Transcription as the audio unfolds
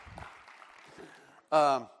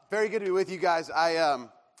Very good to be with you guys.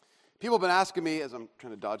 People have been asking me, as I'm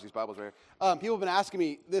trying to dodge these Bibles right here, people have been asking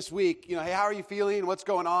me this week, hey, how are you feeling? What's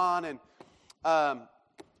going on? And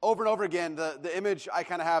over and over again, the image I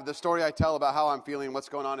kind of have, the story I tell about how I'm feeling, what's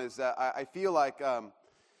going on is that I feel like, I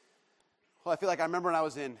remember when I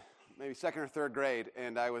was in maybe second or third grade,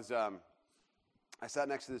 and I sat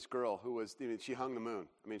next to this girl who was, she hung the moon.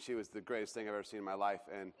 I mean, she was the greatest thing I've ever seen in my life.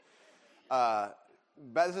 And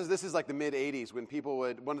but this is like the mid-'80s when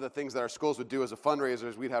one of the things that our schools would do as a fundraiser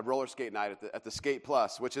is we'd have roller skate night at the Skate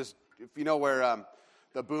Plus, which is, if you know where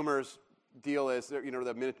the Boomers deal is,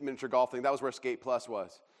 the miniature golf thing, that was where Skate Plus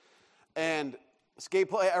was. And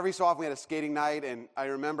every so often we had a skating night, and I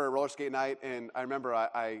remember roller skate night, and I remember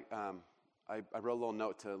I wrote a little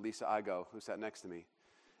note to Lisa Igo, who sat next to me.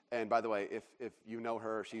 And by the way, if you know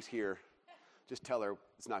her, she's here, just tell her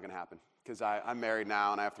it's not going to happen. Because I'm married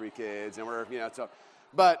now and I have 3 kids and we're, so.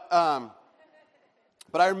 But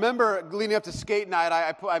I remember leading up to skate night,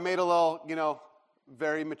 I made a little,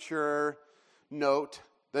 very mature note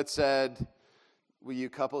that said, "Will you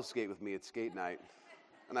couple skate with me at skate night?"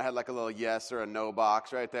 And I had like a little yes or a no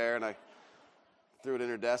box right there, and I threw it in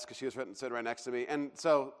her desk because she was sitting right next to me. And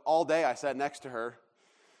so all day I sat next to her,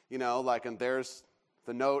 and there's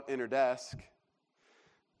the note in her desk.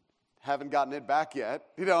 Haven't gotten it back yet,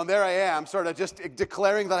 and there I am, sort of just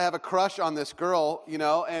declaring that I have a crush on this girl,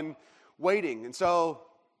 and waiting. And so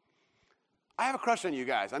I have a crush on you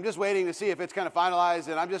guys. I'm just waiting to see if it's kind of finalized,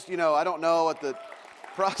 and I'm just, I don't know what the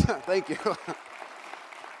process. Thank you.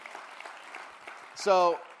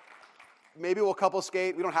 So maybe we'll couple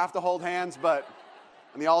skate. We don't have to hold hands, but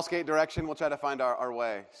in the all skate direction, we'll try to find our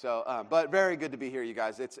way. So, but very good to be here, you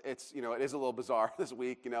guys. It's it is a little bizarre this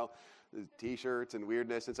week, T-shirts and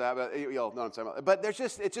weirdness and stuff. But you'll know what I'm talking about. But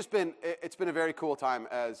it's been a very cool time,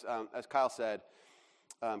 as Kyle said.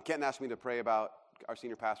 Kenton asked me to pray about, our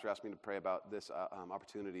senior pastor asked me to pray about this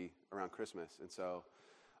opportunity around Christmas, and so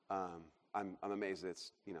I'm amazed that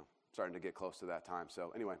it's starting to get close to that time.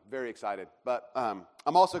 So anyway, very excited. But I'm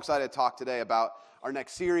also excited to talk today about our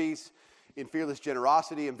next series in Fearless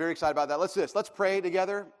Generosity. I'm very excited about that. Let's pray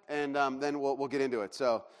together, and then we'll get into it.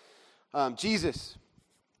 So Jesus.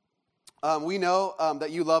 We know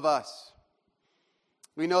that you love us.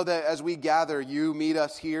 We know that as we gather, you meet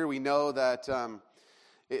us here. We know that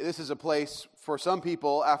this is a place for some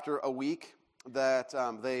people after a week that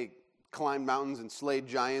they climbed mountains and slayed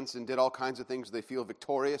giants and did all kinds of things. They feel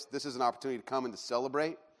victorious. This is an opportunity to come and to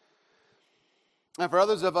celebrate. And for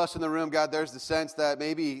others of us in the room, God, there's the sense that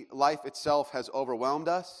maybe life itself has overwhelmed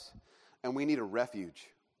us and we need a refuge.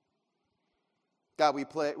 God, we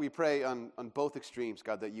pray on both extremes,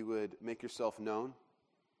 God, that you would make yourself known.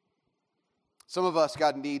 Some of us,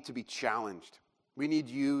 God, need to be challenged. We need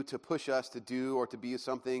you to push us to do or to be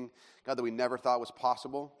something, God, that we never thought was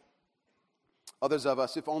possible. Others of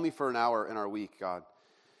us, if only for an hour in our week, God,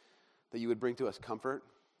 that you would bring to us comfort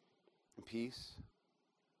and peace.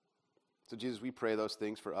 So, Jesus, we pray those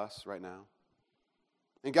things for us right now.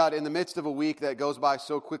 And God, in the midst of a week that goes by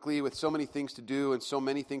so quickly with so many things to do and so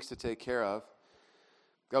many things to take care of,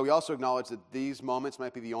 God, we also acknowledge that these moments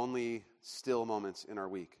might be the only still moments in our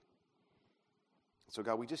week. So,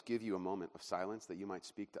 God, we just give you a moment of silence that you might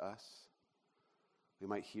speak to us, we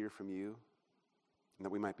might hear from you, and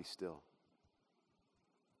that we might be still.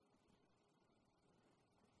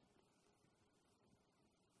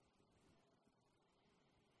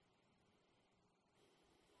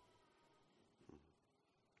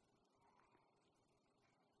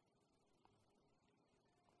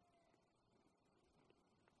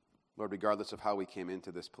 Lord, regardless of how we came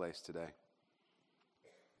into this place today,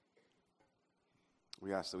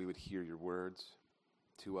 we ask that we would hear your words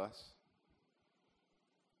to us.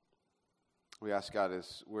 We ask, God,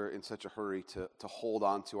 as we're in such a hurry to hold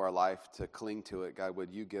on to our life, to cling to it, God,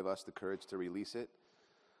 would you give us the courage to release it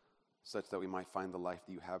such that we might find the life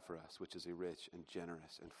that you have for us, which is a rich and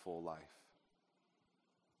generous and full life.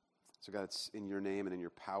 So, God, it's in your name and in your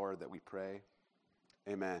power that we pray.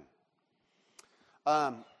 Amen.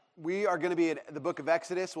 We are going to be in the book of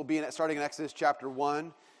Exodus. We'll be starting in Exodus chapter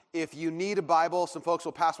 1. If you need a Bible, some folks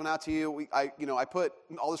will pass one out to you. I put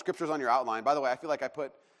all the scriptures on your outline. By the way, I feel like I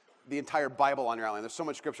put the entire Bible on your outline. There's so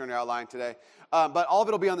much scripture on your outline today. But all of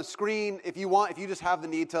it will be on the screen. If you just have the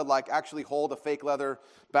need to actually hold a fake leather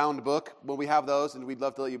bound book, well, we have those, and we'd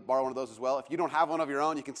love to let you borrow one of those as well. If you don't have one of your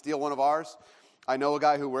own, you can steal one of ours. I know a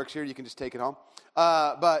guy who works here. You can just take it home.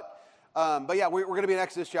 But yeah, we're going to be in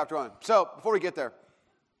Exodus chapter 1. So before we get there,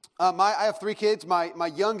 I have 3 kids.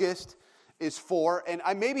 My youngest is 4,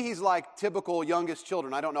 and maybe he's like typical youngest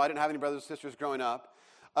children. I don't know. I didn't have any brothers and sisters growing up.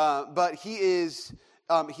 But he is,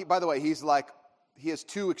 by the way, he's like he has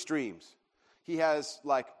two extremes. He has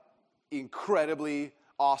like incredibly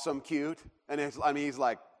awesome cute, and he's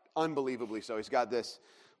like unbelievably so. He's got this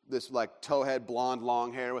like towhead blonde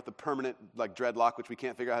long hair with a permanent like dreadlock, which we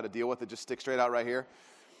can't figure out how to deal with. It just sticks straight out right here.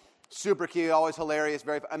 Super cute, always hilarious,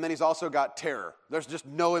 and then he's also got terror. There's just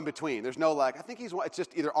no in between. There's no like, it's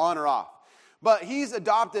just either on or off. But he's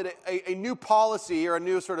adopted a new policy or a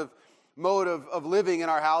new sort of mode of living in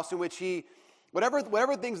our house in which he,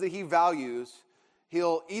 whatever things that he values,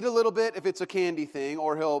 he'll eat a little bit if it's a candy thing,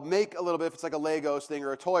 or he'll make a little bit if it's like a Legos thing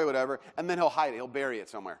or a toy or whatever, and then he'll hide it. He'll bury it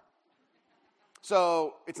somewhere.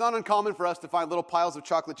 So it's not uncommon for us to find little piles of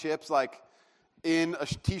chocolate chips like in a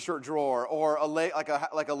t-shirt drawer or like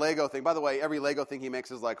a Lego thing. By the way, every Lego thing he makes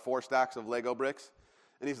is like 4 stacks of Lego bricks.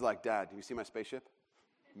 And he's like, Dad, have you seen my spaceship?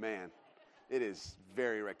 Man, it is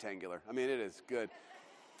very rectangular. I mean, it is good.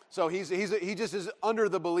 So he just is under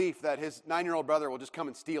the belief that his 9-year-old brother will just come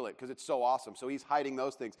and steal it because it's so awesome. So he's hiding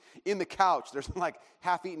those things. In the couch, there's like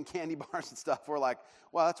half-eaten candy bars and stuff. We're like,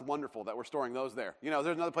 wow, that's wonderful that we're storing those there. You know,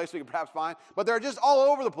 there's another place we could perhaps find. But they're just all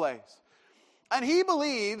over the place. And he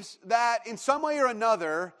believes that in some way or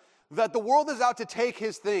another, that the world is out to take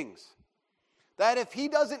his things. That if he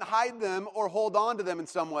doesn't hide them or hold on to them in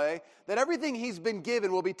some way, that everything he's been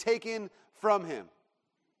given will be taken from him.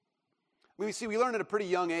 We learn at a pretty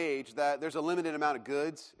young age that there's a limited amount of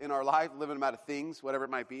goods in our life, a limited amount of things, whatever it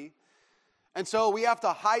might be. And so we have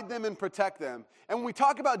to hide them and protect them. And when we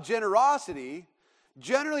talk about generosity,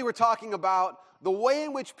 generally we're talking about the way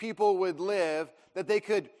in which people would live, that they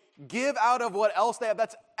could give out of what else they have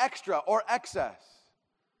that's extra or excess.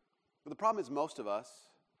 But the problem is most of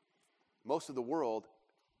the world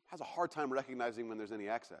has a hard time recognizing when there's any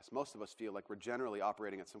excess. Most of us feel like we're generally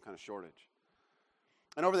operating at some kind of shortage.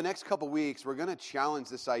 And over the next couple weeks, we're going to challenge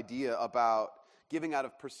this idea about giving out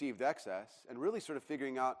of perceived excess and really sort of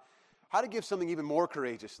figuring out how to give something even more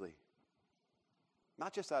courageously.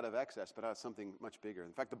 Not just out of excess, but out of something much bigger.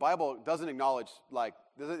 In fact, the Bible doesn't acknowledge,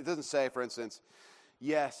 it doesn't say, for instance,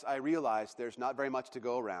 yes, I realize there's not very much to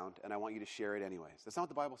go around, and I want you to share it anyways. That's not what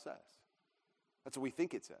the Bible says. That's what we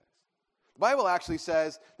think it says. The Bible actually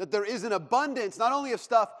says that there is an abundance, not only of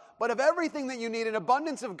stuff, but of everything that you need, an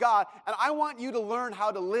abundance of God, and I want you to learn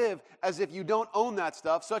how to live as if you don't own that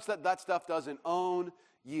stuff, such that that stuff doesn't own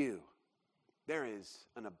you. There is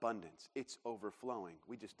an abundance. It's overflowing.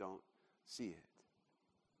 We just don't see it.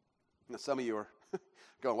 Now, some of you are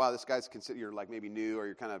going, wow, this guy's considered, you're like maybe new, or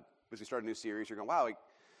you're kind of, as we start a new series, you're going, wow,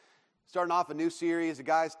 starting off a new series, the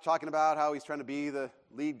guy's talking about how he's trying to be the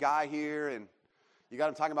lead guy here, and you got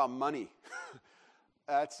him talking about money.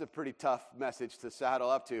 That's a pretty tough message to saddle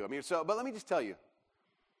up to. But let me just tell you,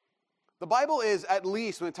 the Bible is, at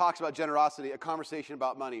least when it talks about generosity, a conversation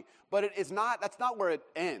about money. But that's not where it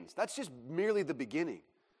ends. That's just merely the beginning.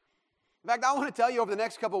 In fact, I want to tell you over the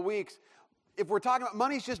next couple of weeks, if we're talking about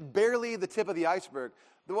money, is just barely the tip of the iceberg.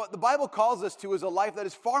 What the Bible calls us to is a life that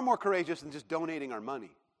is far more courageous than just donating our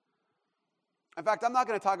money. In fact, I'm not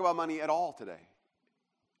going to talk about money at all today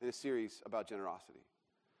in a series about generosity.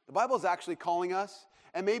 The Bible is actually calling us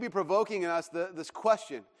and maybe provoking in us this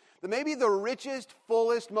question that maybe the richest,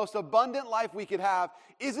 fullest, most abundant life we could have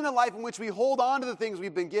isn't a life in which we hold on to the things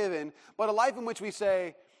we've been given, but a life in which we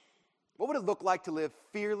say, what would it look like to live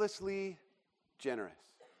fearlessly generous?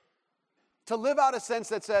 To live out a sense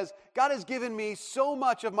that says, God has given me so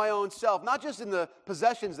much of my own self, not just in the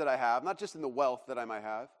possessions that I have, not just in the wealth that I might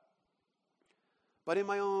have, but in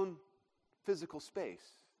my own physical space,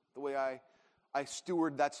 the way I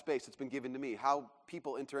steward that space that's been given to me, how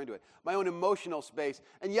people enter into it, my own emotional space.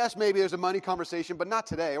 And yes, maybe there's a money conversation, but not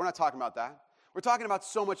today. We're not talking about that. We're talking about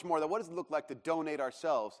so much more. That what does it look like to donate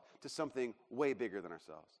ourselves to something way bigger than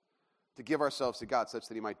ourselves? To give ourselves to God such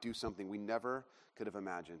that He might do something we never could have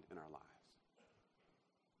imagined in our lives.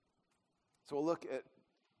 So we'll look at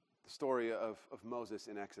the story of Moses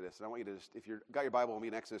in Exodus. And I want you to just, if you've got your Bible, we'll be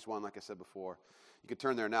in Exodus 1, like I said before. You can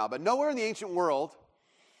turn there now. But nowhere in the ancient world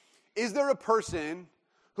is there a person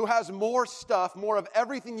who has more stuff, more of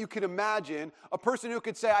everything you could imagine, a person who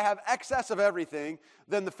could say, I have excess of everything,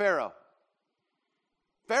 than the Pharaoh.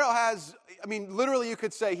 Pharaoh has, literally you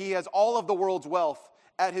could say he has all of the world's wealth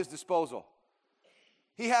at his disposal.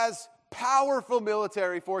 He has powerful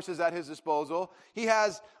military forces at his disposal. He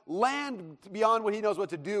has land beyond what he knows what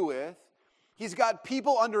to do with. He's got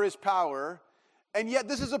people under his power. And yet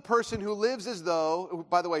this is a person who lives as though,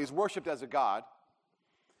 by the way, he's worshipped as a god,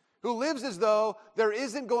 who lives as though there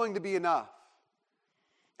isn't going to be enough.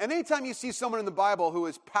 And anytime you see someone in the Bible who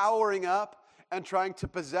is powering up and trying to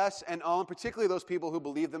possess and own, particularly those people who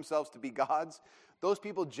believe themselves to be gods, those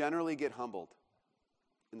people generally get humbled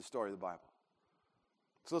in the story of the Bible.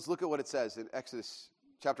 So let's look at what it says in Exodus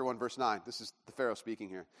chapter 1, verse 9. This is the Pharaoh speaking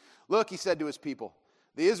here. Look, he said to his people,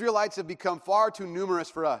 the Israelites have become far too numerous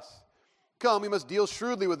for us. Come, we must deal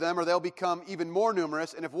shrewdly with them, or they'll become even more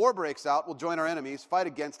numerous, and if war breaks out, we'll join our enemies, fight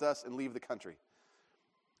against us, and leave the country.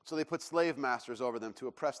 So they put slave masters over them to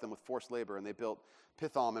oppress them with forced labor, and they built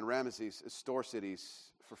Pithom and Ramesses as store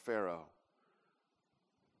cities for Pharaoh.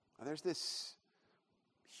 Now, there's this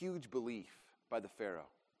huge belief by the Pharaoh.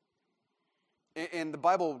 And the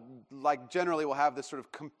Bible, like generally, will have this sort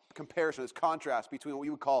of comparison, this contrast between what we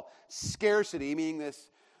would call scarcity, meaning this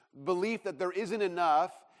belief that there isn't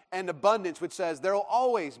enough, and abundance, which says there will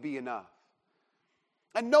always be enough.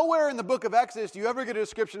 And nowhere in the book of Exodus do you ever get a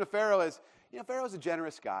description of Pharaoh as, Pharaoh's a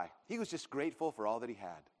generous guy. He was just grateful for all that he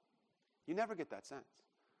had. You never get that sense.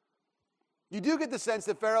 You do get the sense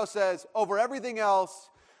that Pharaoh says, over everything else,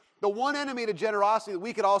 the one enemy to generosity that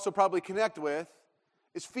we could also probably connect with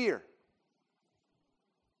is fear.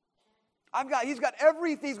 He's got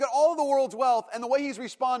everything, he's got all the world's wealth, and the way he's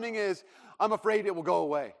responding is, I'm afraid it will go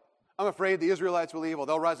away. I'm afraid the Israelites will leave, or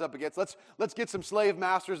they'll rise up against. Let's get some slave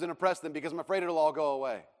masters and oppress them because I'm afraid it'll all go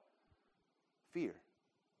away. Fear.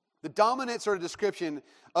 The dominant sort of description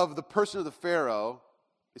of the person of the Pharaoh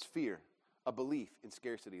is fear, a belief in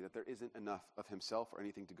scarcity, that there isn't enough of himself or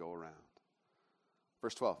anything to go around.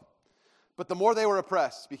 Verse 12. But the more they were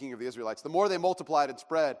oppressed, speaking of the Israelites, the more they multiplied and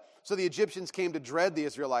spread. So the Egyptians came to dread the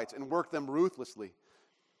Israelites and worked them ruthlessly.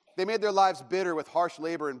 They made their lives bitter with harsh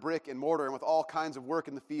labor and brick and mortar and with all kinds of work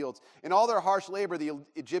in the fields. In all their harsh labor, the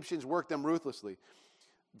Egyptians worked them ruthlessly.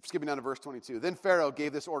 Skipping down to verse 22. Then Pharaoh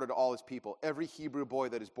gave this order to all his people. Every Hebrew boy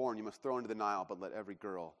that is born you must throw into the Nile, but let every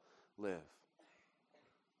girl live.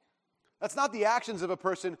 That's not the actions of a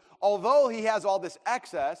person, although he has all this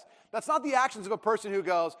excess, that's not the actions of a person who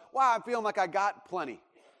goes, wow, I'm feeling like I got plenty.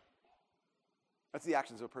 That's the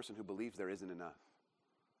actions of a person who believes there isn't enough,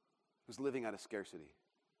 who's living out of scarcity,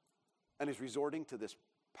 and is resorting to this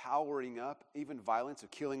powering up, even violence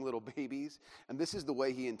of killing little babies. And this is the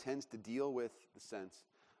way he intends to deal with the sense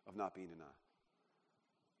of not being enough.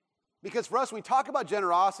 Because for us, when we talk about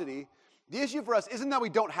generosity, the issue for us isn't that we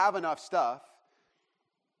don't have enough stuff.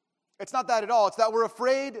 It's not that at all. It's that we're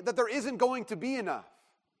afraid that there isn't going to be enough.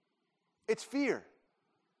 It's fear.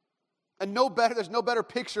 And there's no better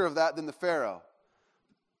picture of that than the Pharaoh.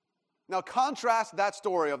 Now contrast that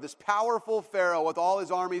story of this powerful Pharaoh with all his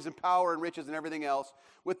armies and power and riches and everything else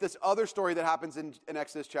with this other story that happens in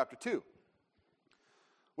Exodus chapter 2.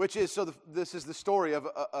 Which is, this is the story of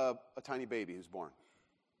a tiny baby who's born.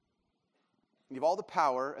 You have all the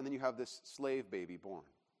power, and then you have this slave baby born.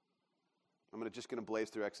 I'm just going to blaze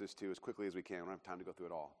through Exodus 2 as quickly as we can. We don't have time to go through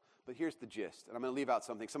it all. But here's the gist, and I'm going to leave out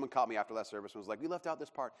something. Someone caught me after last service and was like, we left out this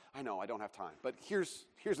part. I know, I don't have time. But here's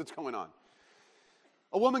what's going on.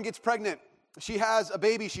 A woman gets pregnant. She has a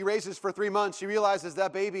baby she raises for 3 months. She realizes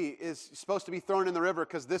that baby is supposed to be thrown in the river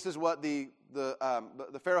because this is what the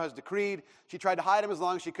Pharaoh has decreed. She tried to hide him as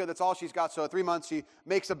long as she could. That's all she's got. So at 3 months, she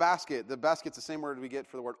makes a basket. The basket's the same word we get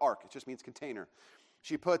for the word ark. It just means container.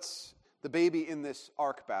 She puts the baby in this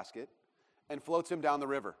ark basket and floats him down the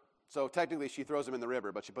river. So technically, she throws him in the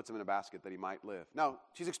river, but she puts him in a basket that he might live. Now,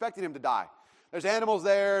 she's expecting him to die. There's animals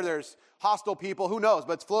there. There's hostile people. Who knows?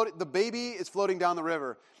 But the baby is floating down the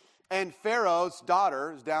river. And Pharaoh's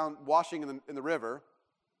daughter is down washing in the river.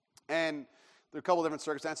 And there are a couple of different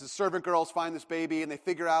circumstances. Servant girls find this baby, and they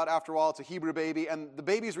figure out, after all, it's a Hebrew baby. And the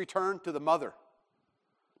baby's returned to the mother.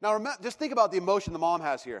 Now, just think about the emotion the mom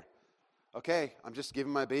has here. Okay, I'm just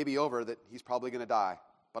giving my baby over that he's probably going to die.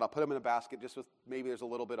 But I'll put him in a basket just with maybe there's a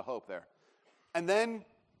little bit of hope there. And then,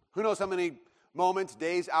 who knows how many moments,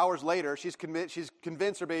 days, hours later, she's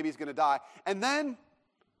convinced her baby's going to die. And then,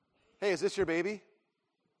 hey, is this your baby?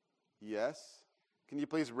 Yes. Can you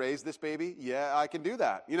please raise this baby? Yeah, I can do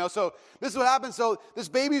that. So this is what happens. So this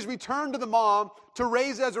baby's returned to the mom to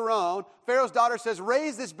raise as her own. Pharaoh's daughter says,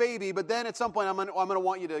 raise this baby, but then at some point I'm going to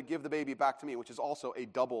want you to give the baby back to me, which is also a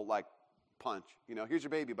double punch. Here's your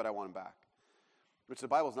baby, but I want him back. Which the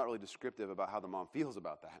Bible's not really descriptive about how the mom feels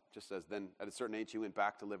about that. It just says then at a certain age he went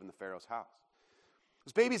back to live in the Pharaoh's house.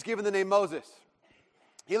 This baby's given the name Moses.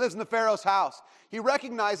 He lives in the Pharaoh's house. He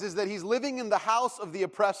recognizes that he's living in the house of the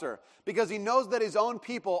oppressor because he knows that his own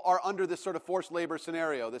people are under this sort of forced labor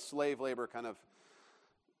scenario, this slave labor kind of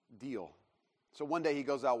deal. So one day he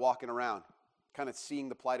goes out walking around, kind of seeing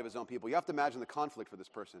the plight of his own people. You have to imagine the conflict for this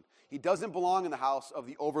person. He doesn't belong in the house of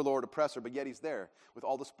the overlord oppressor, but yet he's there with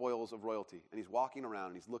all the spoils of royalty. And he's walking around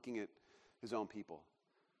and he's looking at his own people.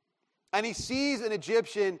 And he sees an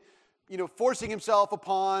Egyptian forcing himself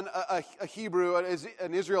upon a Hebrew,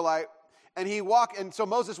 an Israelite, and so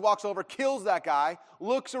Moses walks over, kills that guy,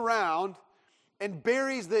 looks around, and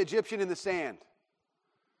buries the Egyptian in the sand.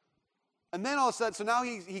 And then all of a sudden, so now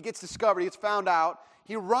he gets discovered, he gets found out.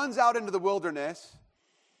 He runs out into the wilderness,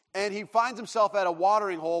 and he finds himself at a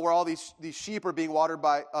watering hole where all these sheep are being watered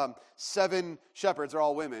by 7 shepherds. They're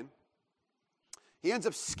all women. He ends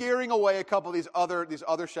up scaring away a couple of these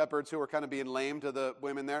other shepherds who are kind of being lame to the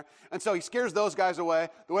women there. And so he scares those guys away.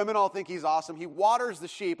 The women all think he's awesome. He waters the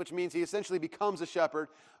sheep, which means he essentially becomes a shepherd,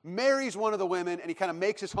 marries one of the women, and he kind of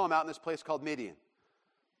makes his home out in this place called Midian.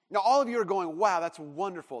 Now, all of you are going, wow, that's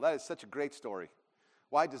wonderful. That is such a great story.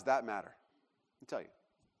 Why does that matter? Let me tell you.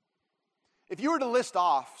 If you were to list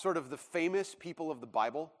off sort of the famous people of the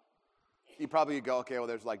Bible, you probably go, okay, well,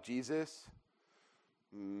 there's like Jesus,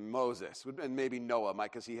 Moses, and maybe Noah,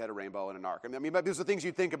 because he had a rainbow and an ark. I mean, those are things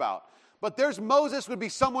you think about. But there's Moses would be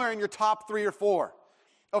somewhere in your top 3 or 4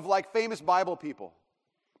 of like famous Bible people.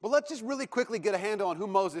 But let's just really quickly get a handle on who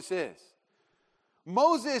Moses is.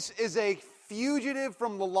 Moses is a fugitive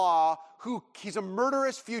from the law, he's a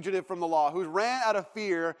murderous fugitive from the law who ran out of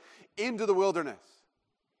fear into the wilderness.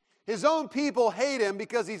 His own people hate him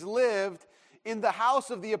because he's lived in the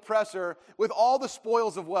house of the oppressor with all the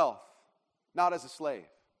spoils of wealth. Not as a slave.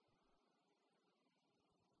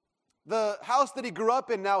 The house that he grew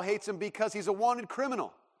up in now hates him because he's a wanted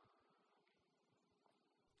criminal.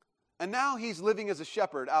 And now he's living as a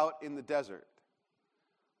shepherd out in the desert.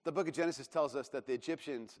 The book of Genesis tells us that the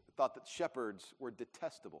Egyptians thought that shepherds were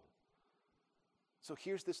detestable. So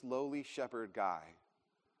here's this lowly shepherd guy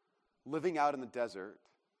living out in the desert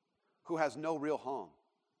who has no real home.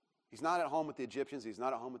 He's not at home with the Egyptians. He's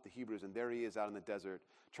not at home with the Hebrews. And there he is out in the desert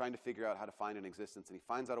trying to figure out how to find an existence. And he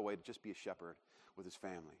finds out a way to just be a shepherd with his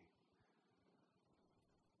family.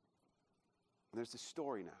 And there's this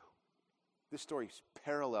story now. This story is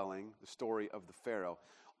paralleling the story of the Pharaoh.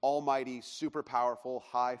 Almighty, super powerful,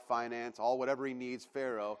 high finance, all whatever he needs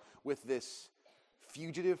Pharaoh with this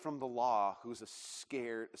fugitive from the law who's a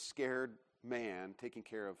scared man taking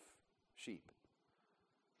care of sheep.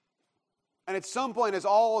 And at some point, as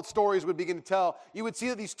all stories would begin to tell, you would see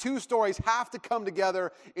that these 2 stories have to come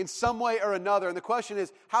together in some way or another. And the question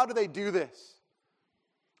is, how do they do this?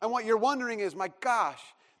 And what you're wondering is, my gosh,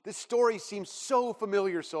 this story seems so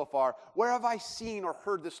familiar so far. Where have I seen or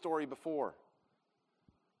heard this story before?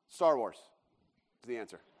 Star Wars is the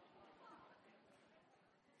answer.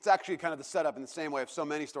 It's actually kind of the setup in the same way of so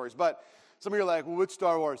many stories. But some of you are like, well, which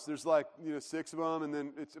Star Wars? There's 6 of them, and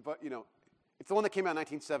then it's the one that came out in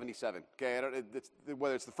 1977, okay?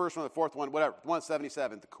 Whether it's the first one or the fourth one, whatever. The one in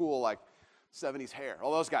 77, the cool, 70s hair.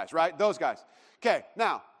 All those guys, right? Those guys. Okay,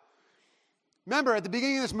 now, remember, at the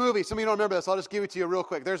beginning of this movie, some of you don't remember this, I'll just give it to you real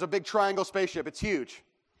quick. There's a big triangle spaceship. It's huge.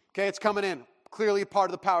 Okay, it's coming in. Clearly part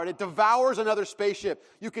of the power. It devours another spaceship.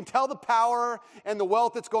 You can tell the power and the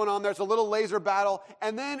wealth that's going on. There's a little laser battle.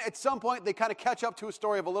 And then at some point, they kind of catch up to a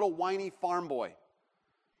story of a little whiny farm boy.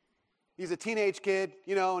 He's a teenage kid,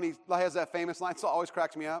 and he has that famous line, so it always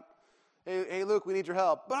cracks me up. Hey, Luke, we need your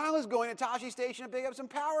help. But I was going to Tashi Station to pick up some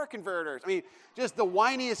power converters. I mean, just the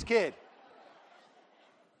whiniest kid.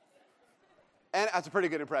 And that's a pretty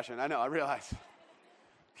good impression. I know, I realize.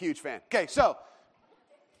 Huge fan. Okay, so,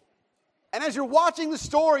 and as you're watching the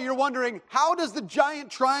story, you're wondering, how does the giant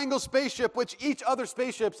triangle spaceship, which each other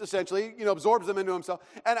spaceships essentially, absorbs them into himself,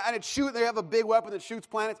 and they have a big weapon that shoots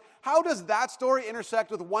planets. How does that story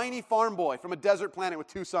intersect with whiny farm boy from a desert planet with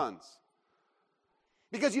 2 sons?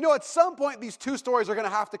 Because at some point these 2 stories are going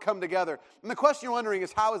to have to come together. And the question you're wondering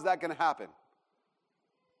is, how is that going to happen?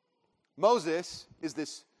 Moses is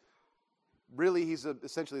this, really he's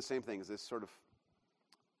essentially the same thing as this sort of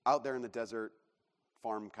out there in the desert,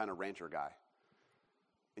 farm kind of rancher guy.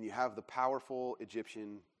 And you have the powerful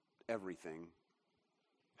Egyptian everything.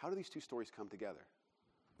 How do these 2 stories come together?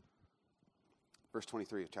 Verse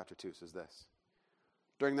 23 of chapter 2 says this.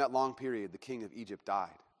 During that long period, the king of Egypt died.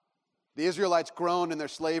 The Israelites groaned in their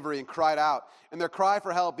slavery and cried out. And their cry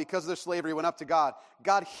for help because of their slavery went up to God.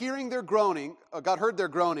 God heard their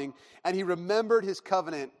groaning, and he remembered his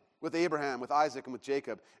covenant with Abraham, with Isaac, and with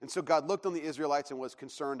Jacob. And so God looked on the Israelites and was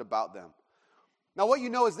concerned about them. Now what you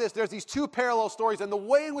know is this, there's these 2 parallel stories, and the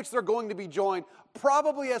way in which they're going to be joined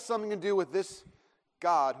probably has something to do with this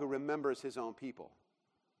God who remembers his own people.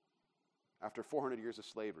 After 400 years of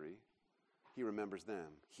slavery, he remembers them.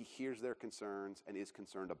 He hears their concerns and is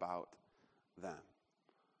concerned about them.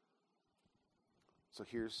 So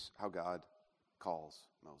here's how God calls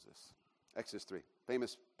Moses. Exodus 3,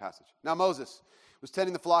 famous passage. Now Moses was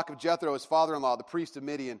tending the flock of Jethro, his father-in-law, the priest of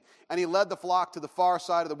Midian, and he led the flock to the far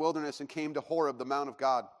side of the wilderness and came to Horeb, the mount of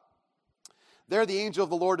God. There the angel of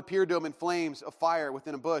the Lord appeared to him in flames of fire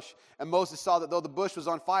within a bush, and Moses saw that though the bush was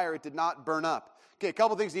on fire, it did not burn up. Okay, a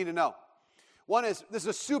couple things you need to know. One is, this is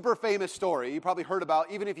a super famous story you probably heard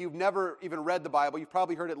about, even if you've never even read the Bible, you've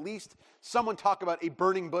probably heard at least someone talk about a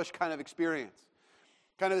burning bush kind of experience.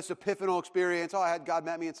 Kind of this epiphanal experience. Oh, I had God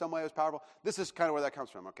met me in some way, it was powerful. This is kind of where that comes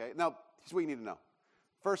from, okay? Now, here's what you need to know.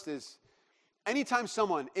 First is, anytime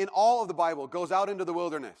someone in all of the Bible goes out into the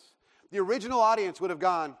wilderness, the original audience would have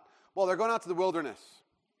gone, well, they're going out to the wilderness.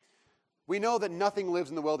 We know that nothing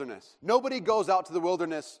lives in the wilderness. Nobody goes out to the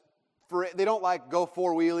wilderness they don't go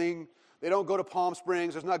four-wheeling. They don't go to Palm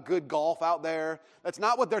Springs. There's not good golf out there. That's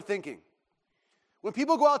not what they're thinking. When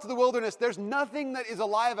people go out to the wilderness, there's nothing that is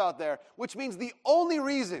alive out there, which means the only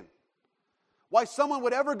reason why someone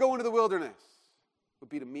would ever go into the wilderness would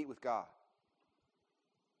be to meet with God,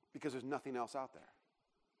 because there's nothing else out there.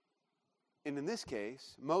 And in this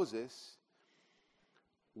case, Moses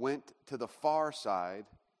went to the far side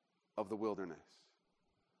of the wilderness.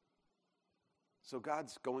 So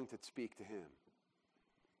God's going to speak to him.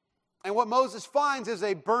 And what Moses finds is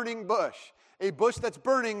a burning bush. A bush that's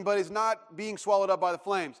burning but is not being swallowed up by the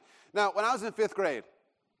flames. Now, when I was in 5th grade,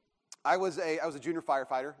 I was a junior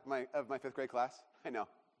firefighter of my 5th grade class. I know.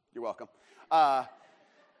 You're welcome.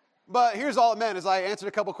 But here's all it meant is I answered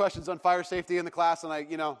a couple questions on fire safety in the class,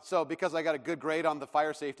 and so because I got a good grade on the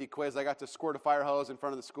fire safety quiz, I got to squirt a fire hose in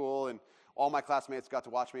front of the school, and all my classmates got to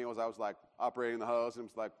watch me as I was operating the hose, and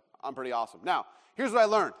it was I'm pretty awesome. Now, here's what I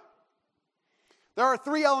learned. There are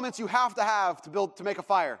 3 elements you have to make a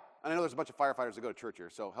fire. And I know there's a bunch of firefighters that go to church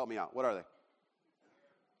here, so help me out. What are they?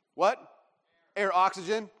 What? Air,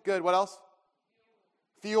 oxygen. Good. What else?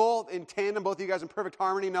 Fuel in tandem. Both of you guys in perfect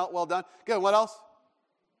harmony. Well done. Good. What else?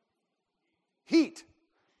 Heat.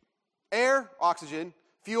 Air, oxygen,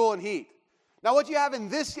 fuel, and heat. Now what you have in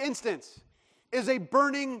this instance is a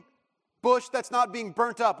burning bush that's not being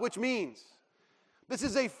burnt up, which means this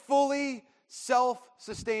is a fully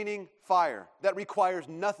self-sustaining fire that requires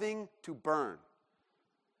nothing to burn.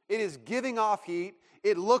 It is giving off heat.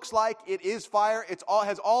 It looks like it is fire. It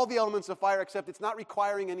has all the elements of fire, except it's not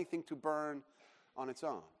requiring anything to burn on its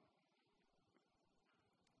own.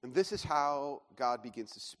 And this is how God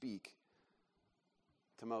begins to speak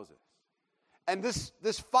to Moses. And this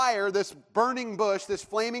fire, this burning bush, this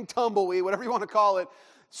flaming tumbleweed, whatever you want to call it,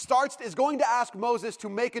 is going to ask Moses to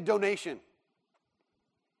make a donation.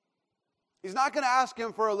 He's not going to ask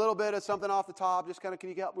him for a little bit of something off the top, just kind of, can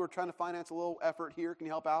you help? We're trying to finance a little effort here. Can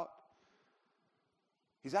you help out?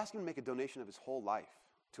 He's asking him to make a donation of his whole life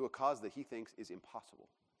to a cause that he thinks is impossible.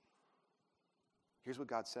 Here's what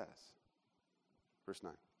God says. Verse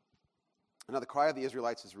 9. Now the cry of the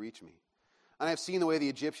Israelites has reached me, and I have seen the way the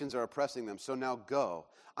Egyptians are oppressing them. So now go.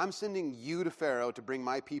 I'm sending you to Pharaoh to bring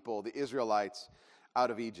my people, the Israelites, out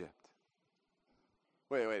of Egypt.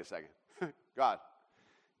 Wait a second. God,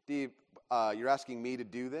 you're asking me to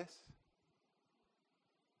do this?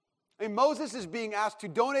 I mean, Moses is being asked to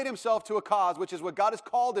donate himself to a cause, which is what God has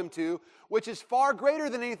called him to, which is far greater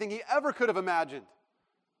than anything he ever could have imagined.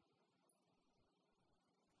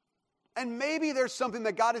 And maybe there's something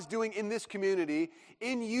that God is doing in this community,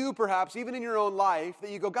 in you perhaps, even in your own life, that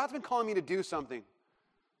you go, God's been calling me to do something,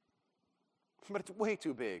 but it's way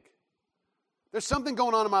too big. There's something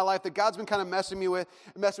going on in my life that God's been kind of messing with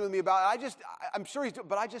me about. I'm sure he's doing,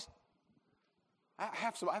 but I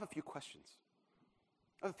have a few questions.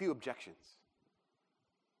 I have a few objections.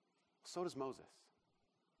 So does Moses.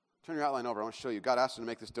 Turn your outline over. I want to show you. God asked him to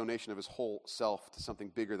make this donation of his whole self to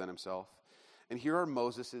something bigger than himself. And here are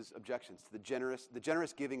Moses' objections to the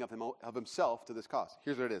generous giving of himself to this cause.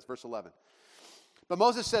 Here's what it is, verse 11. But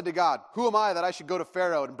Moses said to God, "Who am I that I should go to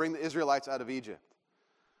Pharaoh and bring the Israelites out of Egypt?"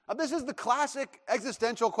 Now, this is the classic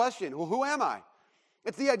existential question. Well, who am I?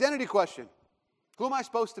 It's the identity question. Who am I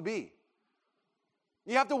supposed to be?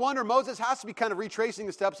 You have to wonder, Moses has to be kind of retracing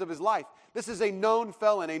the steps of his life. This is a known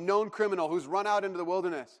felon, a known criminal who's run out into the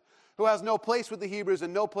wilderness, who has no place with the Hebrews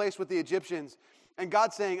and no place with the Egyptians. And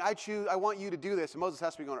God's saying, I want you to do this. And Moses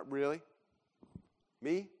has to be going, really?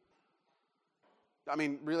 Me? I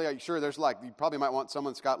mean, really, are you sure? You probably might want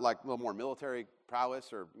someone that's got a little more military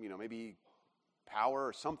prowess or, maybe power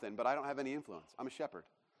or something, but I don't have any influence. I'm a shepherd.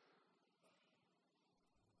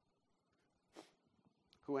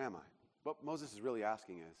 Who am I? What Moses is really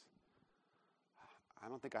asking is, I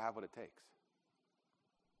don't think I have what it takes.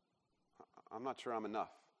 I'm not sure I'm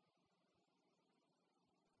enough.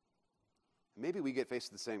 Maybe we get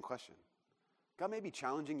faced with the same question. God may be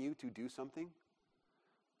challenging you to do something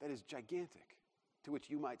that is gigantic, to which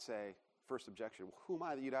you might say, first objection, well, who am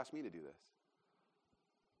I that you'd ask me to do this?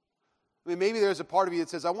 I mean, maybe there's a part of you that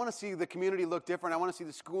says, I want to see the community look different. I want to see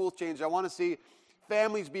the schools change. I want to see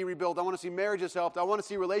families be rebuilt. I want to see marriages helped. I want to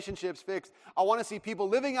see relationships fixed. I want to see people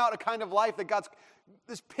living out a kind of life that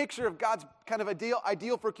this picture of God's kind of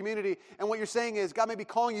ideal for community. And what you're saying is, God may be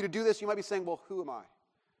calling you to do this. You might be saying, well, who am I?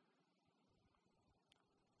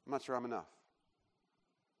 I'm not sure I'm enough.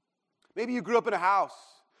 Maybe you grew up in a house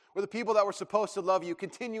where the people that were supposed to love you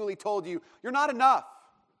continually told you, you're not enough.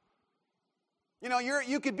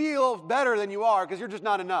 You could be a little better than you are because you're just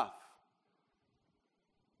not enough.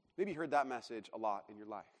 Maybe you heard that message a lot in your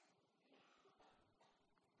life.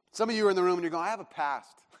 Some of you are in the room and you're going, I have a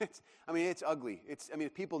past. It's ugly.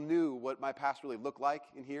 If people knew what my past really looked like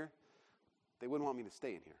in here, they wouldn't want me to stay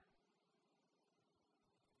in here.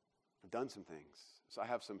 I've done some things, so I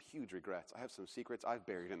have some huge regrets. I have some secrets I've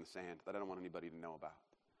buried in the sand that I don't want anybody to know about.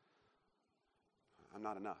 I'm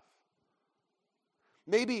not enough.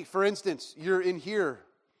 Maybe, for instance, you're in here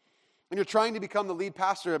and you're trying to become the lead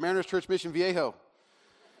pastor at Mariners Church Mission Viejo.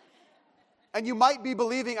 And you might be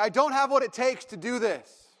believing, I don't have what it takes to do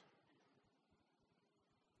this.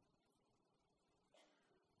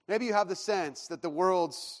 Maybe you have the sense that the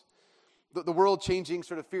world-changing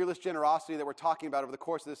sort of fearless generosity that we're talking about over the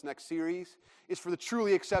course of this next series is for the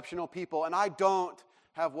truly exceptional people, and I don't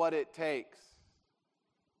have what it takes.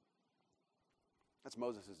 That's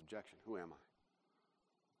Moses' objection. Who am I?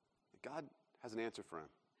 God has an answer for him.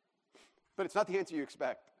 But it's not the answer you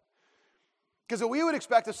expect. Because what we would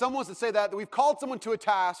expect if someone was to say that we've called someone to a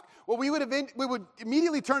task, well, we would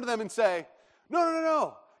immediately turn to them and say,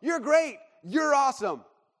 no, you're great, you're awesome.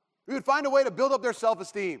 We would find a way to build up their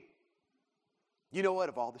self-esteem. You know what?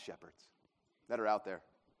 Of all the shepherds that are out there,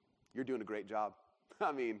 you're doing a great job.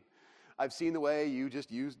 I've seen the way you just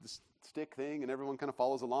use the stick thing and everyone kind of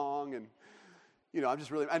follows along. And, I'm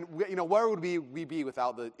just really, where would we be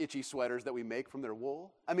without the itchy sweaters that we make from their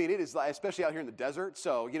wool? It is, especially out here in the desert.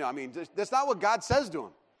 So, that's not what God says to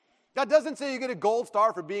him. God doesn't say you get a gold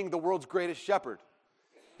star for being the world's greatest shepherd.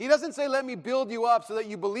 He doesn't say, let me build you up so that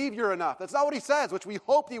you believe you're enough. That's not what he says, which we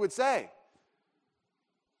hoped he would say.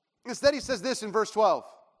 Instead, he says this in verse 12.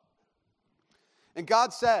 And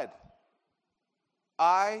God said,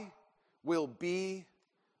 I will be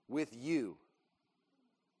with you.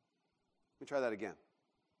 Let me try that again.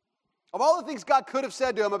 Of all the things God could have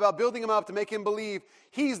said to him about building him up to make him believe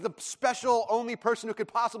he's the special only person who could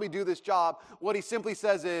possibly do this job, what he simply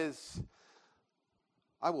says is,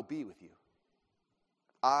 I will be with you.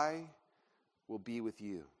 I will be with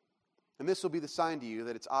you. And this will be the sign to you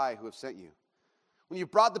that it's I who have sent you. When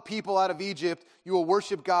you've brought the people out of Egypt, you will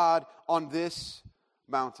worship God on this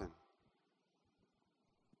mountain.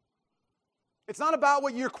 It's not about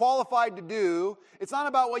what you're qualified to do. It's not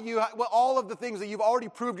about what all of the things that you've already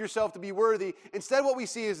proved yourself to be worthy. Instead, what we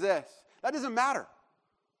see is this. That doesn't matter.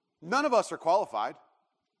 None of us are qualified.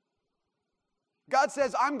 God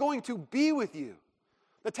says, I'm going to be with you.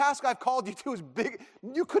 The task I've called you to is big.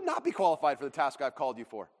 You could not be qualified for the task I've called you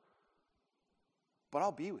for. But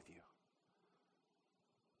I'll be with you.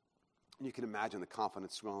 And you can imagine the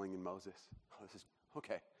confidence swelling in Moses. Oh, this is,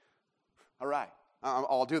 okay. All right.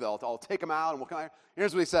 I'll do that. I'll take him out and we'll come here.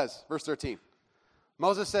 Here's what he says, verse 13.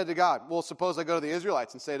 Moses said to God, well, suppose I go to the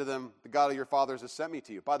Israelites and say to them, the God of your fathers has sent me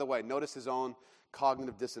to you. By the way, notice his own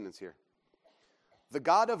cognitive dissonance here. The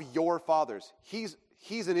God of your fathers, he's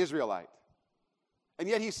an Israelite. And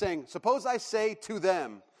yet he's saying, suppose I say to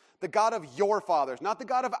them, the God of your fathers, not the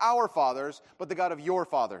God of our fathers, but the God of your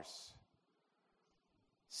fathers,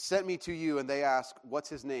 sent me to you, and they ask, what's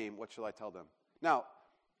his name? What shall I tell them? Now,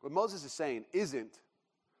 what Moses is saying isn't,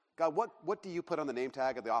 God, what do you put on the name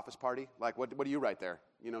tag at the office party? Like, what do you write there?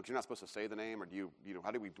 Because you're not supposed to say the name, or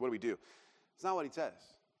what do we do? It's not what he says.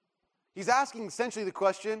 He's asking essentially the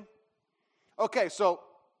question, okay, so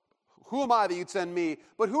who am I that you'd send me,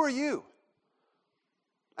 but who are you?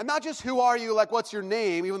 And not just who are you, like what's your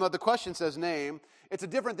name, even though the question says name. It's a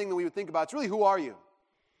different thing than we would think about. It's really who are you?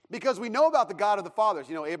 Because we know about the God of the fathers,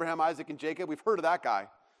 Abraham, Isaac, and Jacob. We've heard of that guy.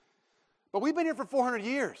 But we've been here for 400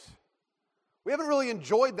 years. We haven't really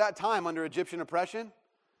enjoyed that time under Egyptian oppression.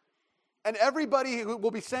 And everybody who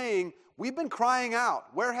will be saying, we've been crying out,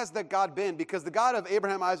 where has that God been? Because the God of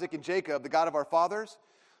Abraham, Isaac, and Jacob, the God of our fathers,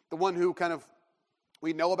 the one who kind of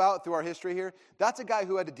we know about through our history here, that's a guy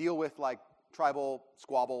who had to deal with like tribal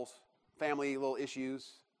squabbles, family little issues.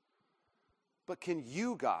 But can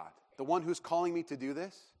you, God, the one who's calling me to do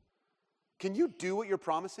this, can you do what you're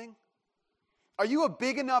promising? Are you a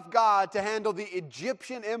big enough God to handle the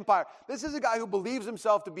Egyptian empire? This is a guy who believes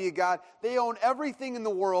himself to be a God. They own everything in the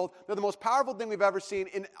world. They're the most powerful thing we've ever seen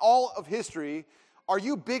in all of history. Are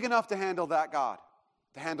you big enough to handle that God?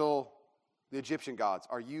 To handle the Egyptian gods?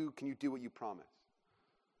 Can you do what you promise?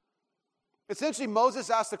 Essentially, Moses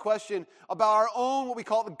asked the question about our own, what we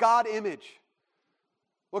call the God image.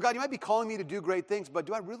 Well, God, you might be calling me to do great things, but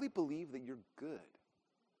do I really believe that you're good?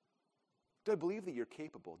 Do I believe that you're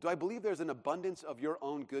capable? Do I believe there's an abundance of your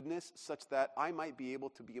own goodness such that I might be able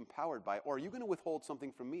to be empowered by it? Or are you going to withhold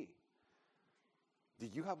something from me? Do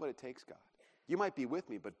you have what it takes, God? You might be with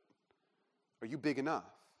me, but are you big enough?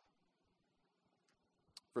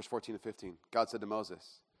 Verse 14 and 15, God said to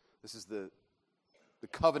Moses, this is the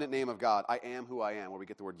covenant name of God, I am who I am, where we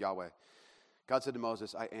get the word Yahweh. God said to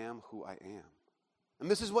Moses, I am who I am. And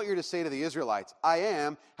this is what you're to say to the Israelites. I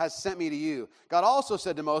am has sent me to you. God also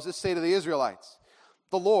said to Moses, say to the Israelites,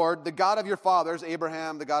 the Lord, the God of your fathers,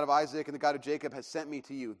 Abraham, the God of Isaac, and the God of Jacob, has sent me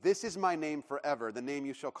to you. This is my name forever, the name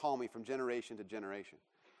you shall call me from generation to generation.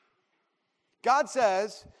 God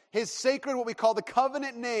says his sacred, what we call the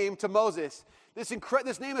covenant name to Moses, this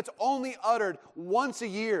name that's only uttered once a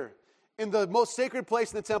year in the most sacred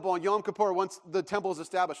place in the temple on Yom Kippur, once the temple is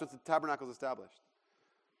established, once the tabernacle is established.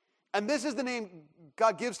 And this is the name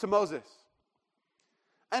God gives to Moses.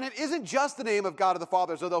 And it isn't just the name of God of the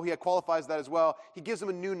fathers, although he qualifies that as well. He gives him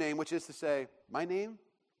a new name, which is to say, my name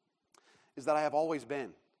is that I have always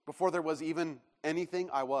been. Before there was even anything,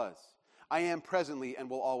 I was. I am presently and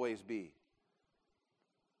will always be.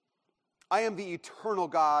 I am the eternal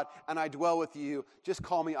God, and I dwell with you. Just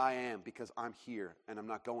call me I am, because I'm here, and I'm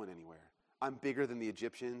not going anywhere. I'm bigger than the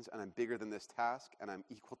Egyptians, and I'm bigger than this task, and I'm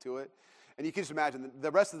equal to it. And you can just imagine, the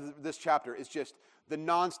rest of this chapter is just the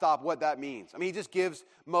nonstop what that means. I mean, he just gives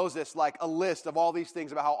Moses like a list of all these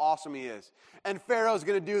things about how awesome he is. And Pharaoh's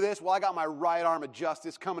going to do this. Well, I got my right arm of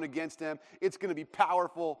justice coming against him. It's going to be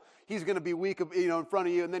powerful. He's going to be weak, in front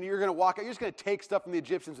of you. And then you're going to walk out. You're just going to take stuff from the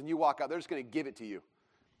Egyptians and you walk out. They're just going to give it to you.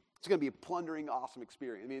 It's going to be a plundering, awesome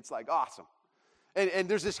experience. I mean, it's like awesome. And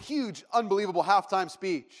there's this huge, unbelievable halftime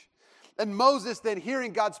speech. And Moses then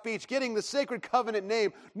hearing God's speech, getting the sacred covenant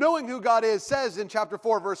name, knowing who God is, says in chapter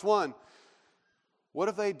 4, verse 1, what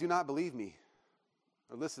if they do not believe me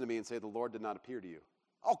or listen to me and say the Lord did not appear to you?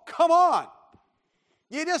 Oh, come on.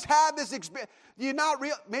 You just had this experience.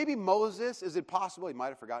 Maybe Moses, is it possible he might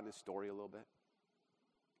have forgotten his story a little bit?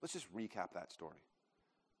 Let's just recap that story.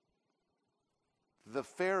 The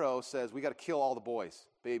Pharaoh says, we got to kill all the boys,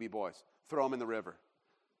 baby boys, throw them in the river.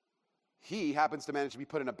 He happens to manage to be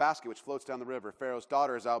put in a basket which floats down the river. Pharaoh's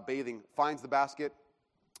daughter is out bathing, finds the basket,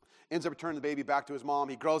 ends up returning the baby back to his mom.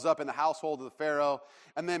 He grows up in the household of the Pharaoh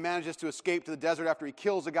and then manages to escape to the desert after he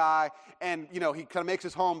kills a guy. And, he kind of makes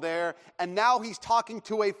his home there. And now he's talking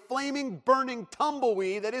to a flaming, burning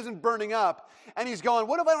tumbleweed that isn't burning up. And he's going,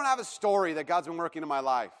 what if I don't have a story that God's been working in my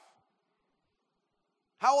life?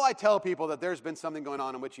 How will I tell people that there's been something going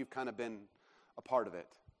on in which you've kind of been a part of it?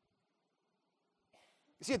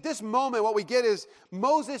 You see, at this moment, what we get is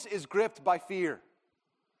Moses is gripped by fear.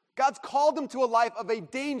 God's called him to a life of a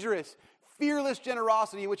dangerous, fearless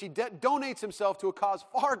generosity in which he donates himself to a cause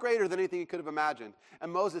far greater than anything he could have imagined.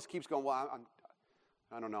 And Moses keeps going, well,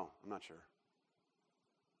 I don't know. I'm not sure.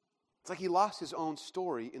 It's like he lost his own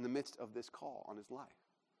story in the midst of this call on his life.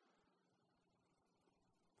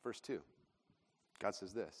 Verse 2, God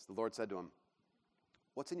says this. The Lord said to him,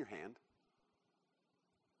 what's in your hand?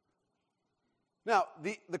 Now,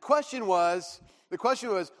 the question was,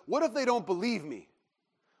 what if they don't believe me?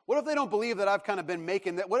 What if they don't believe that I've kind of been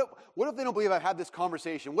making that? What if they don't believe I've had this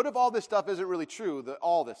conversation? What if all this stuff isn't really true,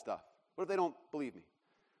 all this stuff? What if they don't believe me?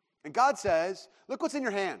 And God says, look what's in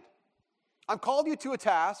your hand. I've called you to a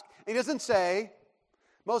task. And he doesn't say,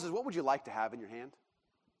 Moses, what would you like to have in your hand?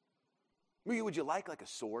 Maybe would you like a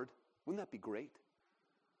sword? Wouldn't that be great?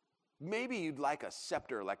 Maybe you'd like a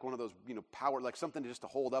scepter, like one of those, power, like something just to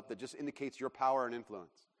hold up that just indicates your power and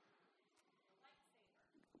influence.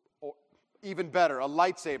 Or even better, a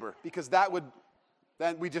lightsaber, because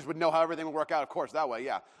then we just would know how everything would work out, of course, that way,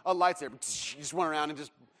 yeah. A lightsaber, you just went around and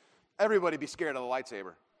everybody be scared of the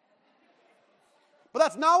lightsaber. But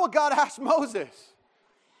that's not what God asked Moses.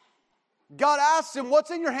 God asks him, what's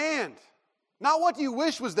in your hand? Not what do you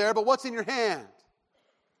wish was there, but what's in your hand?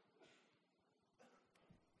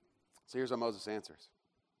 So here's how Moses answers.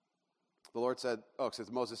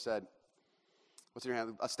 Moses said, what's in your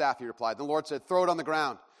hand? A staff, he replied. The Lord said, throw it on the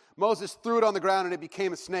ground. Moses threw it on the ground and it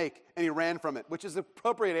became a snake and he ran from it, which is the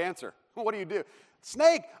appropriate answer. What do you do?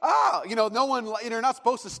 Snake, no one, you're not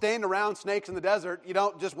supposed to stand around snakes in the desert. You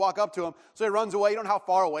don't just walk up to him. So he runs away. You don't know how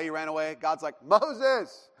far away he ran away. God's like,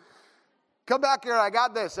 Moses, come back here. I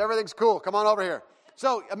got this. Everything's cool. Come on over here.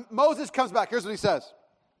 So Moses comes back. Here's what he says.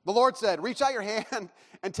 The Lord said, reach out your hand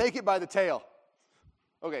and take it by the tail.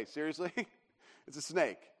 Okay, seriously? It's a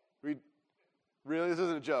snake. Really? This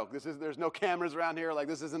isn't a joke. There's no cameras around here.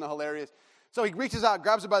 This isn't hilarious. So he reaches out,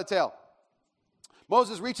 grabs it by the tail.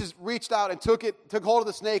 Moses reached out and took hold of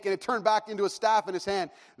the snake, and it turned back into a staff in his hand.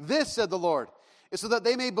 This, said the Lord, is so that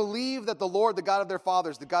they may believe that the Lord, the God of their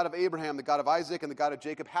fathers, the God of Abraham, the God of Isaac, and the God of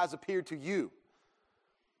Jacob, has appeared to you.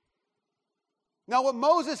 Now, what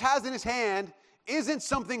Moses has in his hand isn't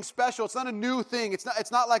something special. It's not a new thing. It's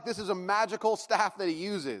not like this is a magical staff that he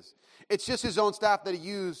uses. It's just his own staff that he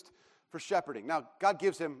used for shepherding. Now, God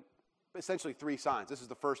gives him essentially 3 signs. This is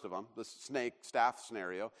the first of them, the snake staff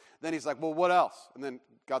scenario. Then he's like, well, what else? And then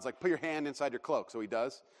God's like, put your hand inside your cloak. So he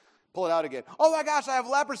does. Pull it out again. Oh my gosh, I have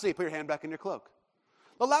leprosy. Put your hand back in your cloak.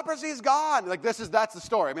 The leprosy is gone. Like that's the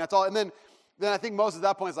story. I mean, that's all. And then I think Moses at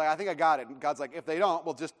that point is like, I think I got it. And God's like, if they don't,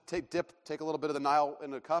 we'll just take a little bit of the Nile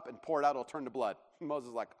in a cup and pour it out. It'll turn to blood. And Moses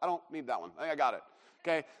is like, I don't need that one. I think I got it.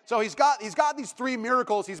 Okay. So he's got these 3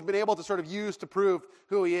 miracles he's been able to sort of use to prove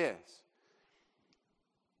who he is.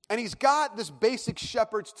 And he's got this basic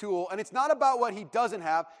shepherd's tool, and it's not about what he doesn't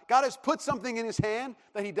have. God has put something in his hand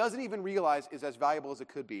that he doesn't even realize is as valuable as it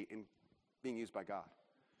could be in being used by God.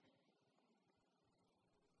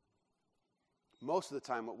 Most of the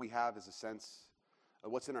time, what we have is a sense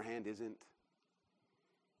of what's in our hand isn't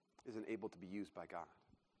able to be used by God.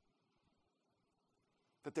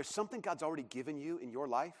 That there's something God's already given you in your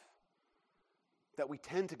life that we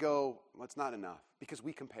tend to go, well, it's not enough, because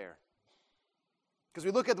we compare. Because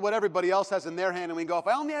we look at what everybody else has in their hand and we go, if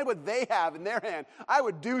I only had what they have in their hand, I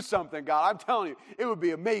would do something, God. I'm telling you, it would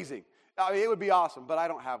be amazing. I mean, it would be awesome, but I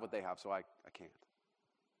don't have what they have, so I can't.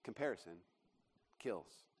 Comparison kills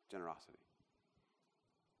generosity.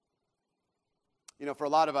 You know, for a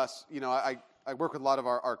lot of us, you know, I work with a lot of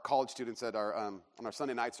our college students at on our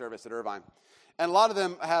Sunday night service at Irvine. And a lot of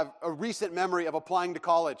them have a recent memory of applying to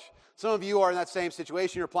college. Some of you are in that same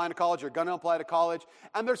situation. You're applying to college. You're going to apply to college.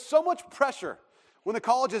 And there's so much pressure when the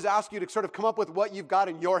colleges ask you to sort of come up with what you've got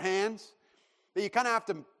in your hands, that you kind of have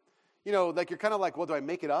to, you know, like you're kind of like, well, do I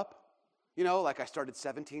make it up? You know, like I started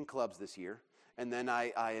 17 clubs this year, and then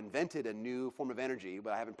I invented a new form of energy,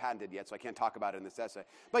 but I haven't patented yet, so I can't talk about it in this essay.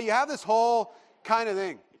 But you have this whole kind of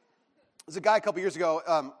thing. There's a guy a couple years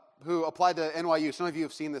ago who applied to NYU. Some of you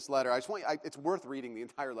have seen this letter. It's worth reading the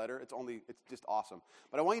entire letter. It's just awesome.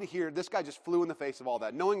 But I want you to hear, this guy just flew in the face of all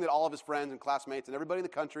that, knowing that all of his friends and classmates and everybody in the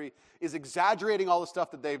country is exaggerating all the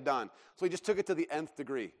stuff that they've done. So he just took it to the nth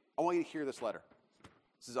degree. I want you to hear this letter.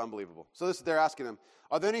 This is unbelievable. So they're asking him,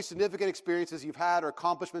 are there any significant experiences you've had or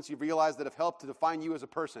accomplishments you've realized that have helped to define you as a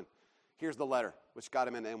person? Here's the letter, which got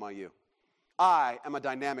him into NYU. I am a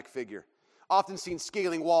dynamic figure, often seen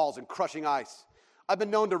scaling walls and crushing ice. I've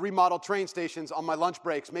been known to remodel train stations on my lunch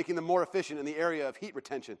breaks, making them more efficient in the area of heat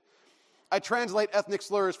retention. I translate ethnic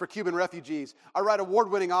slurs for Cuban refugees. I write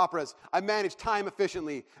award-winning operas. I manage time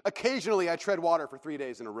efficiently. Occasionally, I tread water for 3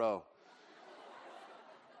 days in a row.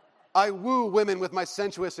 I woo women with my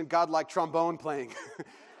sensuous and godlike trombone playing.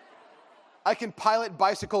 I can pilot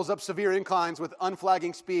bicycles up severe inclines with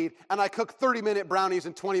unflagging speed, and I cook 30-minute brownies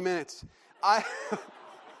in 20 minutes.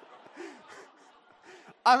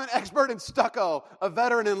 I'm an expert in stucco, a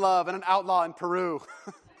veteran in love, and an outlaw in Peru.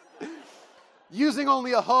 Using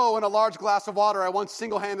only a hoe and a large glass of water, I once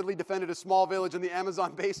single-handedly defended a small village in the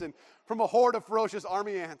Amazon basin from a horde of ferocious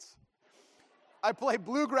army ants. I play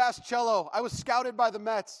bluegrass cello. I was scouted by the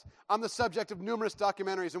Mets. I'm the subject of numerous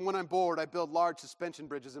documentaries, and when I'm bored, I build large suspension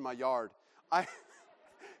bridges in my yard. I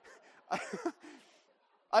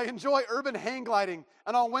enjoy urban hang gliding,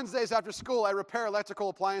 and on Wednesdays after school, I repair electrical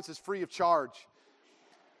appliances free of charge.